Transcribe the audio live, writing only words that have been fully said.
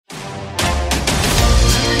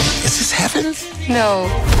muffins? No,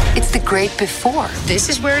 it's the great before. This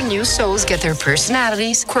is where new souls get their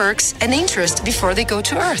personalities, quirks, and interests before they go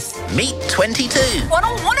to Earth. Meet 22. I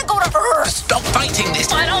don't want to go to Earth. Stop fighting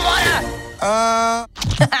this. I don't want to.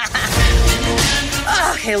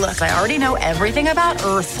 Okay, look, I already know everything about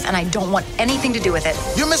Earth, and I don't want anything to do with it.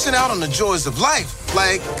 You're missing out on the joys of life,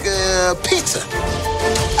 like pizza.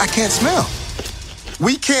 I can't smell.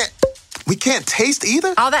 We can't taste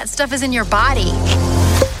either? All that stuff is in your body.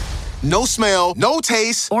 No smell, no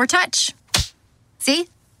taste. Or touch. See?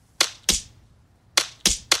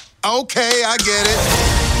 Okay, I get it.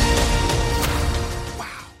 Wow.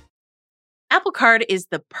 Apple Card is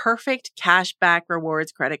the perfect cashback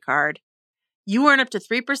rewards credit card. You earn up to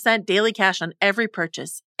 3% daily cash on every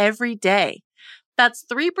purchase, every day. That's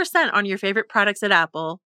 3% on your favorite products at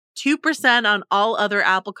Apple, 2% on all other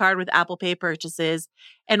Apple Card with Apple Pay purchases,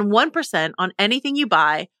 and 1% on anything you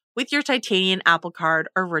buy with your titanium Apple Card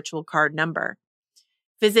or virtual card number.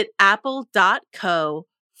 Visit apple.co/card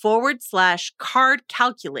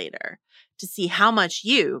calculator to see how much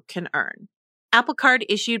you can earn. Apple Card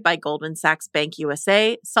issued by Goldman Sachs Bank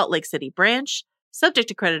USA, Salt Lake City branch, subject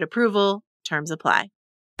to credit approval. Terms apply.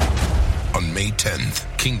 On May 10th,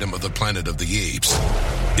 Kingdom of the Planet of the Apes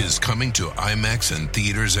is coming to IMAX and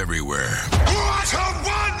theaters everywhere. What a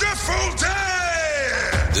wonderful day!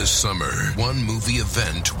 This summer, one movie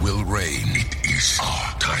event will reign. It is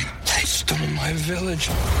our time. They stole my village.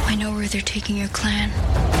 I know where they're taking your clan.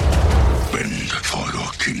 Bend for your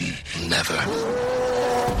king. Never.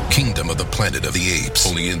 Kingdom of the Planet of the Apes.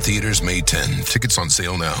 Only in theaters May 10. Tickets on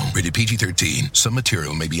sale now. Rated PG-13. Some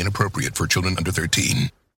material may be inappropriate for children under 13.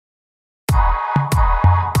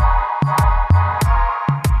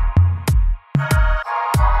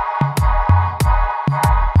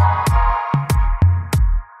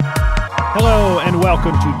 Hello and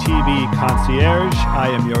welcome to TV Concierge. I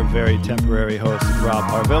am your very temporary host, Rob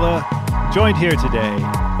Harvilla, joined here today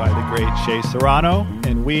by the great Shea Serrano,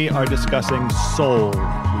 and we are discussing Soul,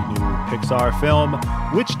 the new Pixar film,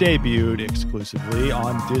 which debuted exclusively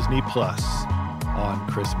on Disney Plus on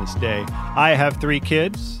Christmas Day. I have 3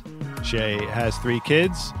 kids. Shea has 3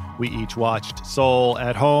 kids. We each watched Soul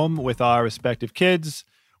at home with our respective kids.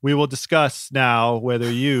 We will discuss now whether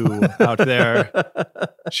you out there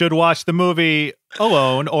should watch the movie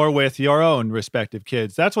alone or with your own respective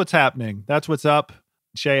kids. That's what's happening. That's what's up.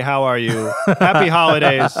 Shea, how are you? Happy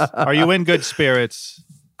holidays. Are you in good spirits?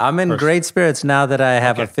 I'm in great spirits now that I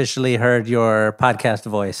have officially heard your podcast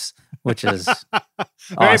voice, which is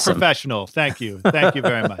very awesome. Professional. Thank you. Thank you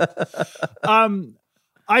very much.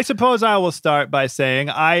 I suppose I will start by saying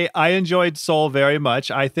I enjoyed Soul very much.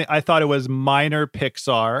 I thought it was minor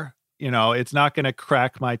Pixar. You know, it's not going to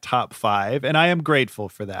crack my top 5, and I am grateful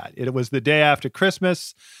for that. It was the day after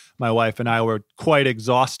Christmas. My wife and I were quite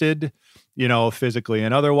exhausted, you know, physically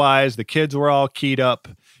and otherwise. The kids were all keyed up.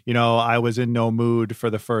 You know, I was in no mood for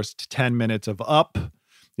the first 10 minutes of Up.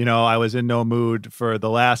 You know, I was in no mood for the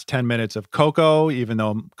last 10 minutes of Coco, even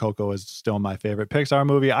though Coco is still my favorite Pixar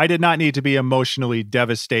movie. I did not need to be emotionally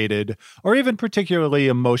devastated or even particularly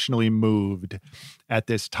emotionally moved at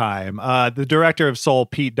this time. The director of Soul,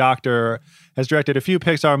 Pete Docter, has directed a few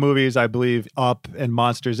Pixar movies, I believe Up and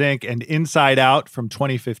Monsters, Inc. and Inside Out from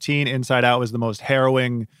 2015. Inside Out was the most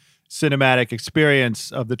harrowing cinematic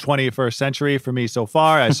experience of the 21st century for me so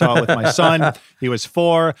far. I saw it with my son. He was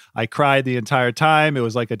 4. I cried the entire time. It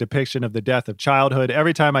was like a depiction of the death of childhood.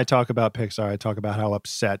 Every time I talk about Pixar, I talk about how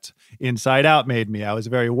upset Inside Out made me. I was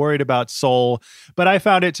very worried about Soul, but I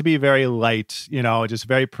found it to be very light, you know, just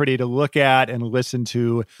very pretty to look at and listen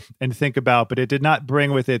to and think about, but it did not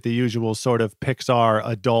bring with it the usual sort of Pixar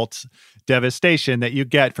adult devastation that you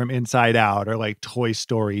get from Inside Out or like Toy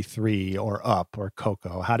Story 3 or Up or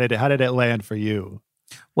Coco. How did it land for you?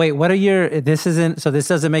 Wait, this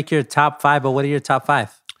doesn't make your top 5, but what are your top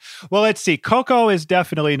 5? Well, let's see. Coco is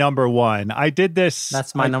definitely number 1. I did this.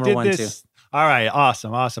 That's my number 1 too. All right.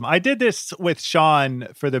 Awesome. I did this with Sean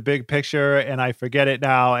for the big picture and I forget it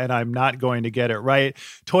now and I'm not going to get it right.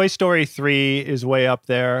 Toy Story 3 is way up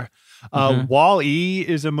there. Wall-E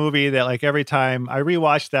is a movie that like every time I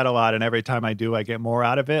rewatch that a lot and every time I do, I get more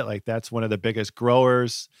out of it. Like that's one of the biggest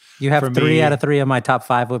growers. You have 3 out of 3 of my top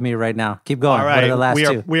 5 with me right now. Keep going. All right. What are the last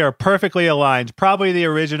 2? We are perfectly aligned. Probably the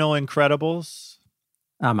original Incredibles.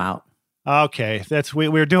 I'm out. Okay.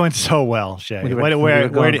 We're doing so well, Shea.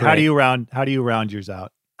 How do you round yours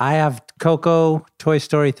out? I have Coco, Toy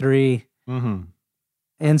Story 3,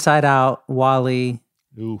 Inside Out, Wall-E,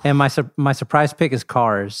 and my surprise pick is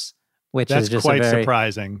Cars. That's just quite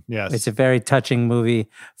surprising. Yes, it's a very touching movie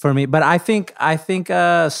for me. But I think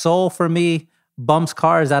Soul for me bumps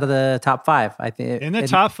Cars out of the top 5. I think in the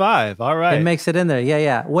top 5. All right. It makes it in there.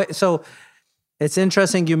 Yeah. So it's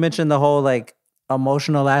interesting you mentioned the whole like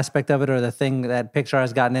emotional aspect of it, or the thing that Pixar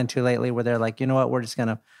has gotten into lately where they're like, you know what, we're just going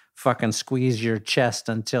to fucking squeeze your chest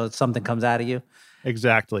until something comes out of you.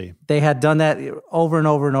 Exactly. They had done that over and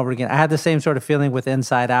over and over again. I had the same sort of feeling with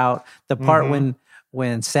Inside Out. The part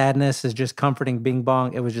when sadness is just comforting Bing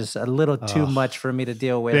Bong, it was just a little too much for me to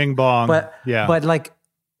deal with. Bing Bong. But yeah. Like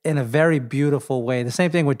in a very beautiful way. The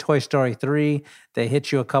same thing with Toy Story 3. They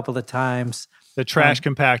hit you a couple of times. The trash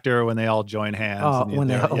compactor when they all join hands. When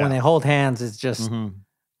they hold hands, it's just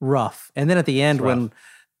rough. And then at the end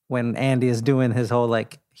when Andy is doing his whole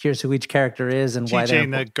like, here's who each character is and why they're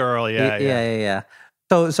teaching the girl. Yeah.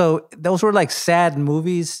 So those were like sad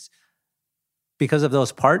movies because of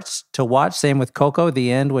those parts to watch. Same with Coco,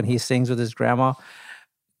 the end when he sings with his grandma.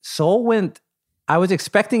 Soul I was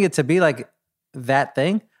expecting it to be like that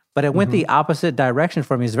thing, but it went the opposite direction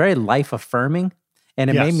for me. It's very life affirming, and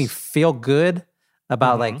it made me feel good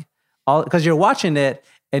about like all, because you're watching it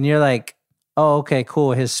and you're like, oh, okay,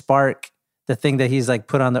 cool. His spark, the thing that he's like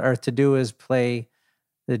put on the earth to do is play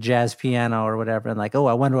the jazz piano or whatever. And like, oh,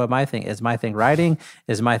 I wonder what my thing is. My thing writing?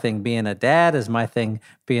 Is my thing being a dad? Is my thing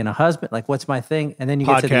being a husband? Like, what's my thing? And then you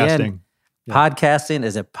get to the end. Yeah. Podcasting?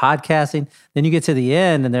 Is it podcasting? Then you get to the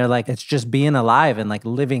end and they're like, it's just being alive and like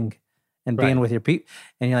living and being with your people.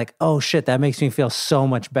 And you're like, oh shit, that makes me feel so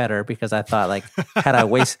much better, because I thought like,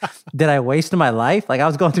 did I waste my life? Like I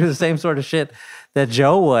was going through the same sort of shit that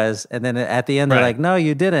Joe was. And then at the end, they're like, no,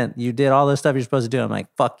 you didn't. You did all the stuff you're supposed to do. I'm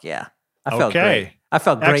like, fuck yeah. I felt great. I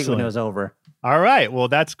felt great when it was over. All right. Well,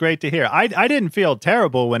 that's great to hear. I didn't feel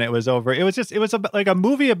terrible when it was over. It was like a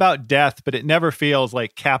movie about death, but it never feels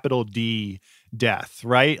like capital D death,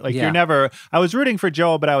 right? Like I was rooting for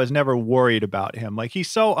Joe, but I was never worried about him. Like he's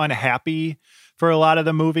so unhappy for a lot of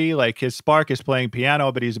the movie. Like his spark is playing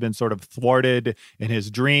piano, but he's been sort of thwarted in his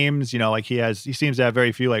dreams. You know, like he seems to have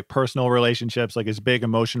very few like personal relationships, like his big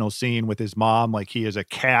emotional scene with his mom. Like he is a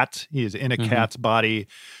cat. He is in a cat's body.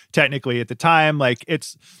 Technically at the time, like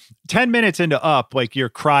it's 10 minutes into Up, like you're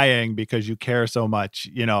crying because you care so much,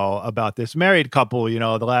 you know, about this married couple. You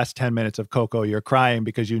know, the last 10 minutes of Coco, you're crying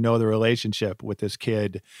because you know the relationship with this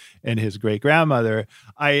kid and his great grandmother.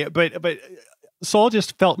 But Soul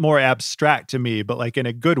just felt more abstract to me, but like in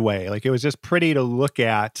a good way. Like it was just pretty to look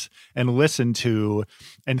at and listen to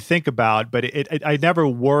and think about, but I never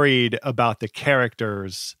worried about the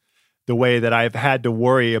characters the way that I've had to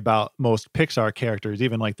worry about most Pixar characters,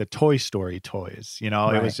 even like the Toy Story toys. You know,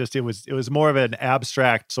 it was more of an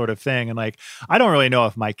abstract sort of thing. And like, I don't really know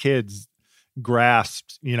if my kids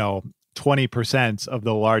grasped, you know, 20% of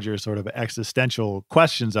the larger sort of existential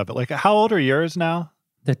questions of it. Like, how old are yours now?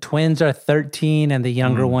 The twins are 13 and the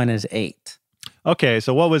younger one is 8. Okay.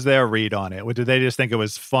 So what was their read on it? Did they just think it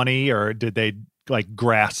was funny, or did they like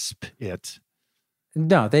grasp it?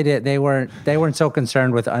 No, they did. They weren't so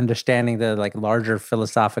concerned with understanding the like larger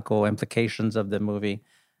philosophical implications of the movie.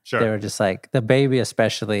 Sure. They were just like, the baby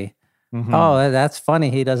especially. Oh, that's funny.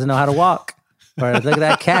 He doesn't know how to walk. Or look at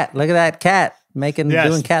that cat. Look at that cat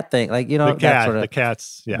doing cat thing. Like, you know, the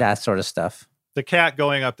cats. Yeah. That sort of stuff. The cat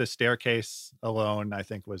going up the staircase alone, I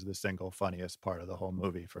think, was the single funniest part of the whole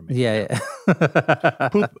movie for me. Yeah.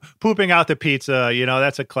 Pooping out the pizza, you know,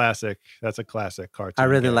 that's a classic. That's a classic cartoon. I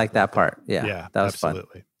really like that part. Yeah, that was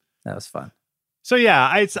absolutely fun. That was fun. So yeah,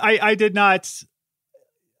 I did not.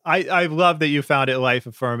 I love that you found it life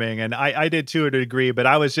affirming, and I did too to a degree. But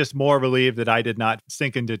I was just more relieved that I did not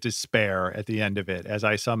sink into despair at the end of it, as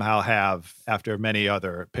I somehow have after many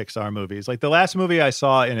other Pixar movies. Like the last movie I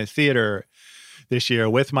saw in a theater this year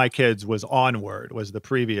with my kids was Onward, was the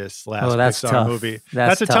previous last Pixar tough. movie.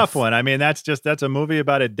 That's a tough one. I mean, that's a movie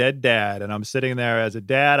about a dead dad. And I'm sitting there as a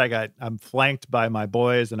dad. I'm flanked by my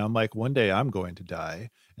boys, and I'm like, one day I'm going to die,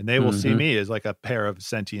 and they will see me as like a pair of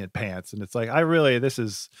sentient pants. And it's like,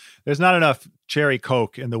 there's not enough cherry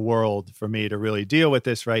Coke in the world for me to really deal with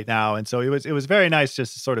this right now. And so it was very nice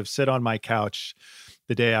just to sort of sit on my couch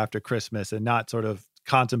the day after Christmas and not sort of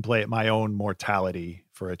contemplate my own mortality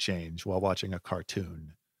for a change while watching a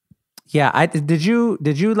cartoon. Yeah, did you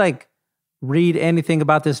like read anything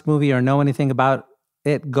about this movie or know anything about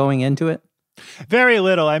it going into it? Very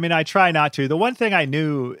little. I mean, I try not to. The one thing I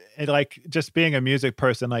knew, like just being a music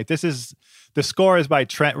person, like the score is by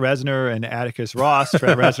Trent Reznor and Atticus Ross.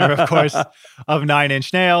 Trent Reznor, of course, of Nine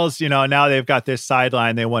Inch Nails. You know, now they've got this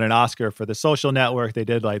sideline. They won an Oscar for The Social Network. They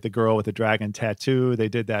did like The Girl with the Dragon Tattoo. They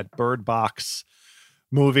did that Bird Box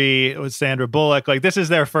movie with Sandra Bullock. Like, this is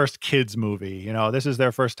their first kids movie. You know, this is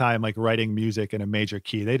their first time like writing music in a major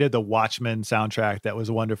key. They did the Watchmen soundtrack that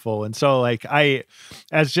was wonderful. And so like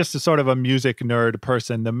as just a sort of a music nerd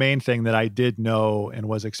person, the main thing that I did know and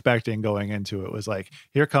was expecting going into it was like,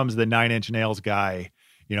 here comes the Nine Inch Nails guy,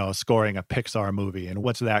 you know, scoring a Pixar movie, and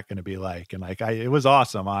what's that going to be like? And like, it was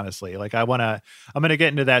awesome, honestly. Like, I'm going to get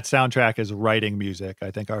into that soundtrack as writing music.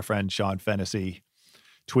 I think our friend Sean Fennessy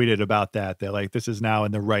tweeted about that like, this is now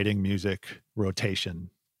in the writing music rotation.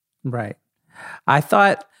 Right. I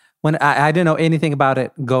thought when I didn't know anything about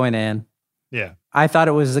it going in. Yeah. I thought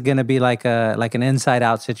it was going to be like an Inside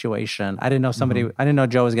Out situation. I didn't know I didn't know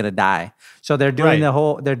Joe was going to die. So they're doing the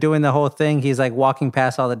whole thing. He's like walking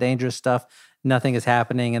past all the dangerous stuff. Nothing is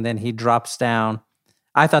happening. And then he drops down.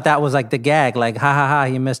 I thought that was like the gag, like, ha ha ha,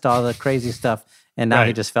 he missed all the crazy stuff. And now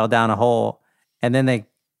he just fell down a hole. And then they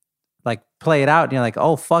like play it out. And you're like,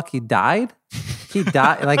 oh, fuck, he died? He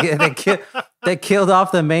died. Like they killed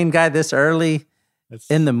off the main guy this early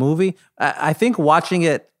in the movie. I think watching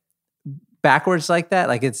it backwards like that,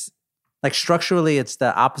 like it's like structurally it's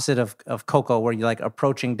the opposite of Coco, where you're like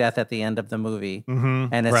approaching death at the end of the movie.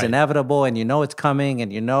 And it's inevitable, and you know it's coming,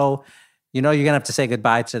 and you know you're gonna have to say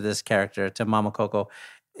goodbye to this character, to Mama Coco.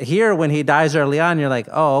 Here, when he dies early on, you're like,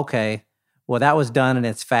 oh, okay, well, that was done and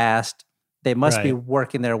it's fast. They must be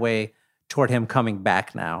working their way toward him coming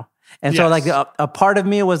back now. And so like a part of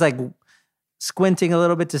me was like squinting a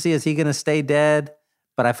little bit to see, is he gonna stay dead?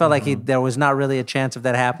 But I felt like there was not really a chance of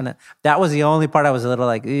that happening. That was the only part I was a little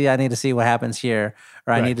like, I need to see what happens here.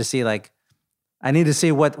 Or I need to see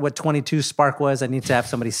what 22 Spark was. I need to have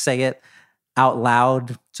somebody say it out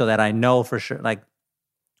loud so that I know for sure, like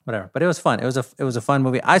whatever. But it was fun. It was a fun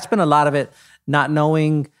movie. I spent a lot of it not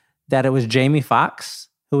knowing that it was Jamie Foxx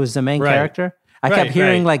who was the main character. I kept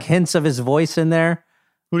hearing like hints of his voice in there.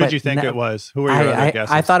 Who did you think it was? Who were your other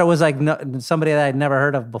guesses? I thought it was like somebody that I'd never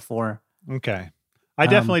heard of before. Okay. I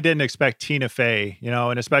definitely didn't expect Tina Fey, you know,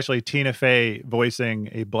 and especially Tina Fey voicing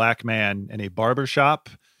a black man in a barbershop.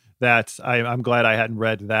 I'm glad I hadn't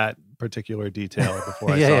read that particular detail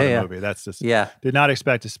before I saw the movie. That's just, did not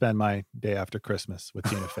expect to spend my day after Christmas with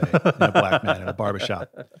Tina Fey and a black man in a barbershop.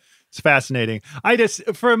 It's fascinating.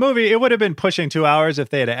 For a movie, it would have been pushing 2 hours if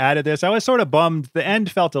they had added this. I was sort of bummed. The end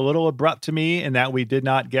felt a little abrupt to me in that we did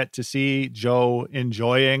not get to see Joe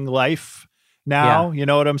enjoying life now. You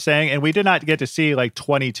know what I'm saying? And we did not get to see like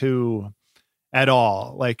 22 at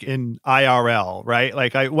all, like in IRL, right?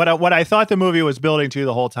 Like what I thought the movie was building to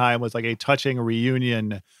the whole time was like a touching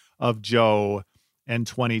reunion of Joe and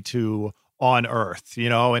 22 on Earth, you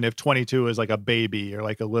know? And if 22 is like a baby or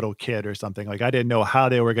like a little kid or something, like I didn't know how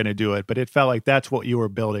they were going to do it, but it felt like that's what you were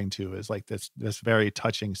building to, is like this very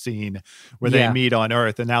touching scene where they meet on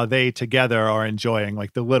Earth, and now they together are enjoying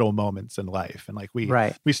like the little moments in life. And like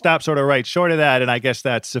we stopped sort of right short of that. And I guess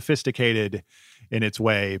that's sophisticated in its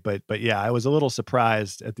way, but yeah, I was a little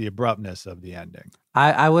surprised at the abruptness of the ending.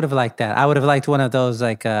 I would have liked that. I would have liked one of those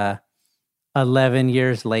like 11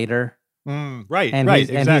 years later. Right. And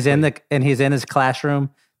he's in his classroom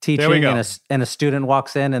teaching, and a student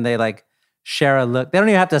walks in, and they like share a look. They don't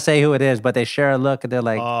even have to say who it is, but they share a look, and they're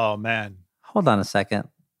like, "Oh man, hold on a second,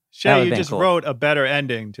 Shay, you just wrote a better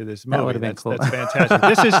ending to this movie. That would have been cool. That's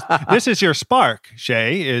fantastic. This is your spark,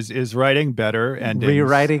 Shay, is writing better endings,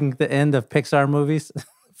 rewriting the end of Pixar movies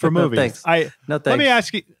for movies. Thanks. Let me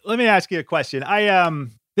ask you a question.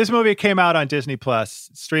 This movie came out on Disney Plus,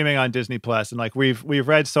 streaming on Disney Plus, and like we've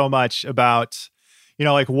read so much about, you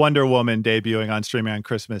know, like Wonder Woman debuting on streaming on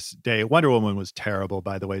Christmas Day. Wonder Woman was terrible,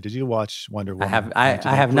 by the way. Did you watch Wonder Woman? I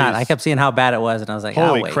have not. I kept seeing how bad it was, and I was like,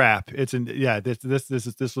 holy crap. This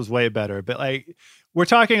was way better. But like, we're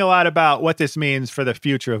talking a lot about what this means for the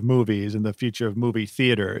future of movies and the future of movie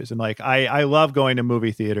theaters. And like, I love going to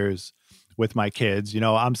movie theaters with my kids. You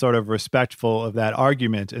know, I'm sort of respectful of that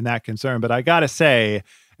argument and that concern. But I got to say,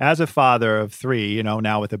 as a father of 3, you know,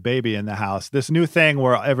 now with a baby in the house, this new thing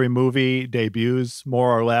where every movie debuts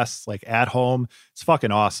more or less like at home, it's fucking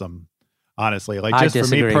awesome. Honestly, like just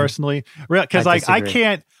for me personally, because like I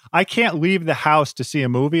can't leave the house to see a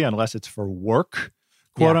movie unless it's for work,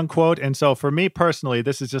 quote unquote. And so for me personally,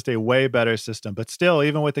 this is just a way better system. But still,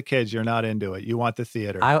 even with the kids, you're not into it. You want the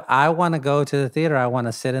theater. I want to go to the theater. I want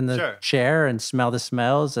to sit in the chair and smell the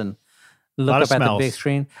smells and look up at the big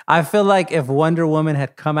screen. I feel like if Wonder Woman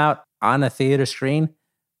had come out on a theater screen,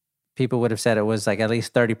 people would have said it was like at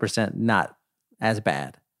least 30% not as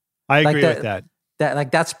bad. I agree with that.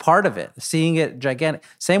 That's part of it. Seeing it gigantic.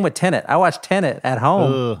 Same with Tenet. I watched Tenet at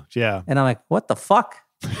home. And I'm like, what the fuck?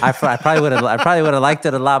 I probably would have liked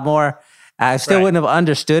it a lot more. I still wouldn't have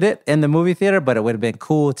understood it in the movie theater, but it would have been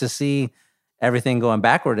cool to see everything going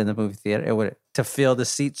backward in the movie theater. It would to feel the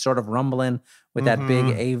seat sort of rumbling with that big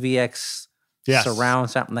AVX surround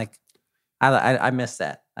something like. I miss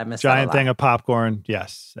that. I miss giant that a thing lot. of popcorn.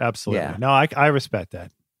 Yes, absolutely. Yeah. No, I respect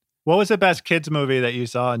that. What was the best kids movie that you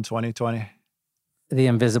saw in 2020? The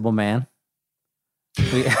Invisible Man.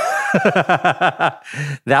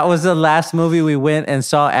 That was the last movie we went and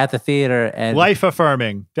saw at the theater. And Life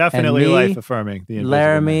affirming, definitely life affirming. The Invisible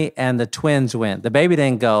Laramie Man. and the twins went. The baby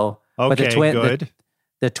didn't go. But Okay, good.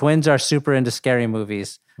 The twins are super into scary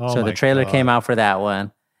movies, Oh so my the trailer God. came out for that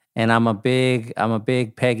one. And I'm a big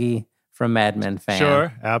Peggy from Mad Men fan.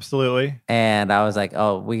 Sure, absolutely. And I was like,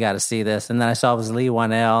 oh, we got to see this. And then I saw it was Lee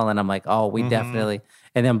Wanell, and I'm like, oh, we definitely.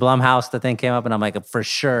 And then Blumhouse, the thing came up, and I'm like, for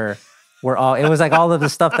sure, it was like all of the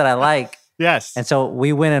stuff that I like. Yes. And so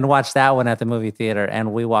we went and watched that one at the movie theater,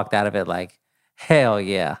 and we walked out of it like, hell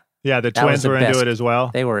yeah. Yeah, the That was twins the were best. into it as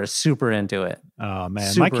well. They were super into it. Oh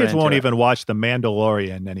man, Super my kids into won't it. even watch The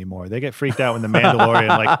Mandalorian anymore. They get freaked out when The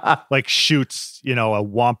Mandalorian like shoots, a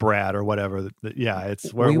womp rat or whatever. Yeah,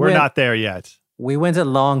 we're not there yet. We went a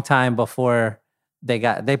long time before they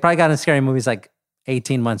probably got in scary movies like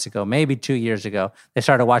 18 months ago, maybe 2 years ago. They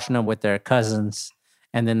started watching them with their cousins,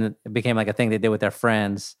 and then it became like a thing they did with their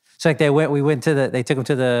friends. So like Laramie took them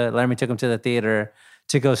to the theater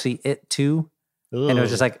to go see It 2. Ooh. And it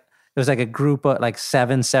was just like, a group of like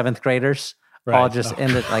 7 seventh graders, all Right. just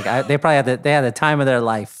in the, like, they probably had the time of their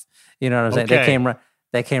life. You know what I'm saying? Okay.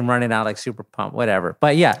 They came running out like super pumped, whatever.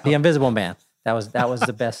 But yeah, The Invisible Man. That was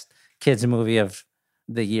the best kids movie of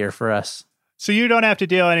the year for us. So you don't have to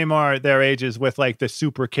deal anymore at their ages with like the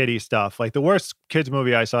super kiddie stuff. Like the worst kids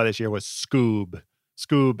movie I saw this year was Scoob.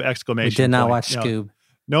 Scoob exclamation We did not point. watch Scoob.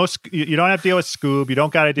 No, you don't have to deal with Scoob. You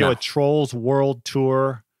don't got to deal No. with Trolls World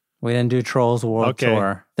Tour. We didn't do Trolls World Okay.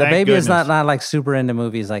 Tour. The Thank baby is goodness. not like super into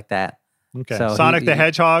movies like that. Okay. So Sonic the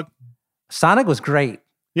Hedgehog. Sonic was great.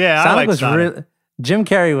 Yeah, I Sonic like was Sonic. really. Jim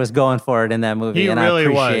Carrey was going for it in that movie, He and really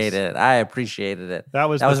was. I appreciated it. That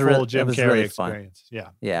was the full Jim Carrey really experience. Fun. Yeah.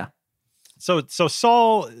 Yeah. So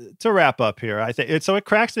Soul, to wrap up here, I think so it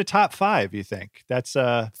cracks the top 5. You think that's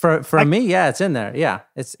For me, yeah, it's in there. Yeah,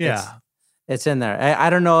 it's in there. I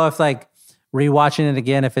don't know if like rewatching it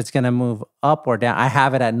again, if it's going to move up or down. I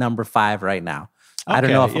have it at number 5 right now. I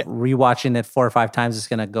don't know if rewatching it 4 or 5 times is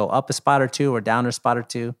going to go up a spot or 2 or down a spot or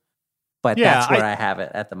 2. But that's where I have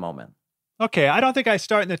it at the moment. Okay, I don't think I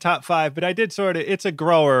start in the top 5, but I did it's a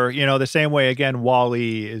grower, the same way, again,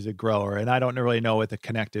 Wall-E is a grower, and I don't really know what the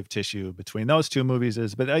connective tissue between those two movies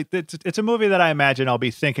is, but it's a movie that I imagine I'll be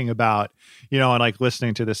thinking about, and like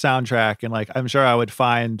listening to the soundtrack, and like I'm sure I would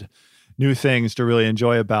find new things to really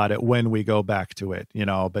enjoy about it when we go back to it,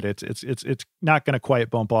 but it's not going to quite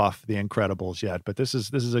bump off The Incredibles yet, but this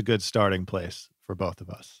is a good starting place for both of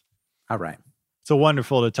us. All right. So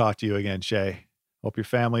wonderful to talk to you again, Shay. Hope your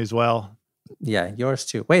family's well. Yeah, yours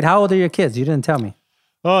too. Wait, how old are your kids? You didn't tell me.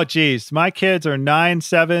 Oh, geez. My kids are 9,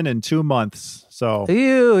 7, and 2 months. So,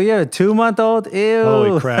 Ew, you're a 2-month-old? Ew.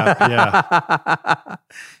 holy crap. Yeah.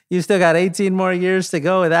 You still got 18 more years to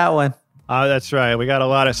go with that one. That's right. We got a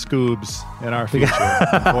lot of Scoobs in our future,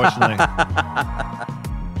 unfortunately.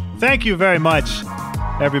 Thank you very much,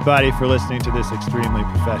 everybody, for listening to this extremely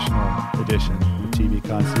professional edition of TV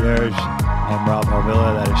Concierge. I'm Rob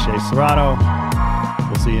Harvilla. That is Shay Serrano.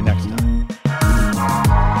 We'll see you next time.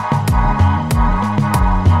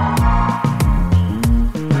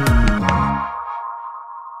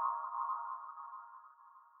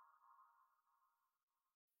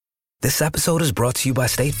 This episode is brought to you by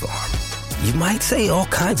State Farm. You might say all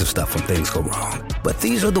kinds of stuff when things go wrong, but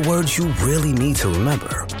these are the words you really need to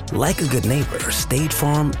remember. Like a good neighbor, State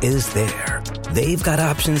Farm is there. They've got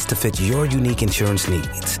options to fit your unique insurance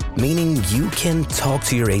needs, meaning you can talk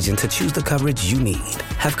to your agent to choose the coverage you need,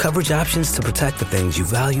 have coverage options to protect the things you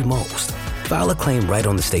value most, file a claim right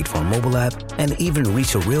on the State Farm mobile app, and even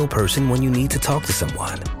reach a real person when you need to talk to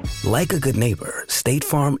someone. Like a good neighbor, State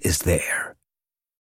Farm is there.